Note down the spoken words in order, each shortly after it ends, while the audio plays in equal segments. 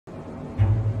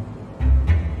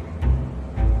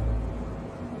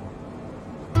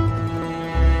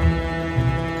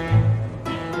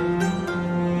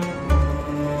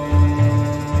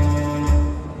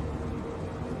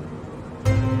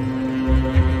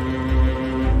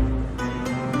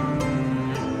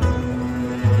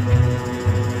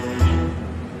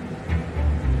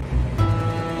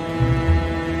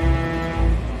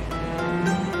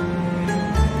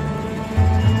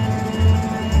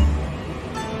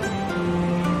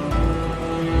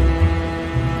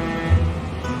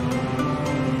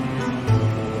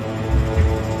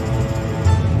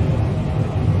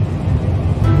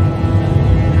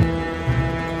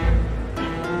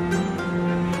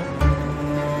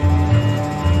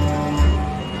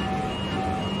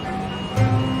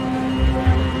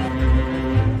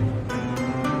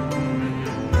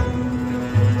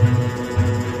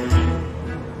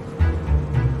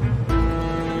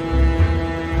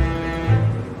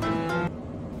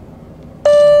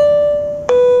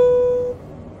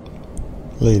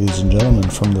Ladies and gentlemen,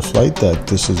 from the flight deck,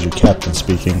 this is your captain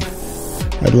speaking.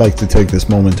 I'd like to take this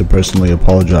moment to personally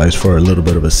apologize for a little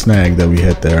bit of a snag that we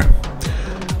had there.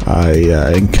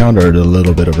 I encountered a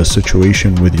little bit of a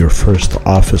situation with your first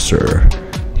officer.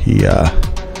 He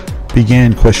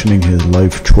began questioning his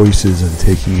life choices and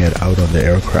taking it out on the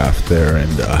aircraft there,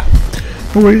 and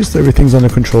no worries, everything's under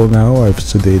control now. I've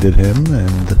sedated him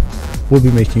and we'll be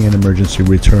making an emergency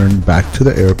return back to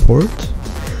the airport.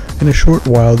 In a short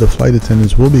while, the flight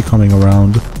attendants will be coming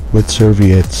around with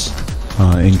serviettes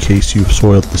in case you've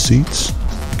soiled the seats.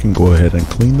 You can go ahead and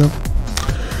clean them.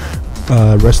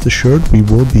 Rest assured, we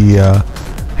will be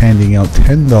handing out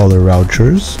 $10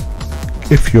 vouchers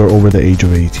if you're over the age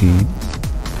of 18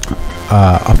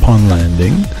 upon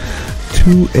landing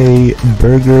to a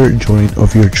burger joint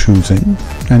of your choosing,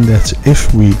 and that's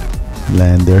if we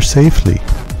land there safely.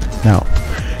 Now,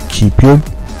 keep your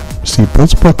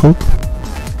seatbelts buckled.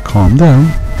 Calm down,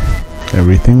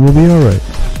 everything will be alright.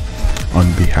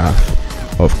 On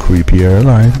behalf of Creepy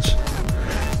Airlines,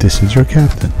 this is your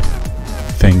captain.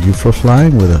 Thank you for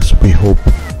flying with us. We hope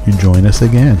you join us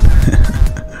again.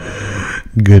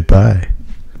 Goodbye.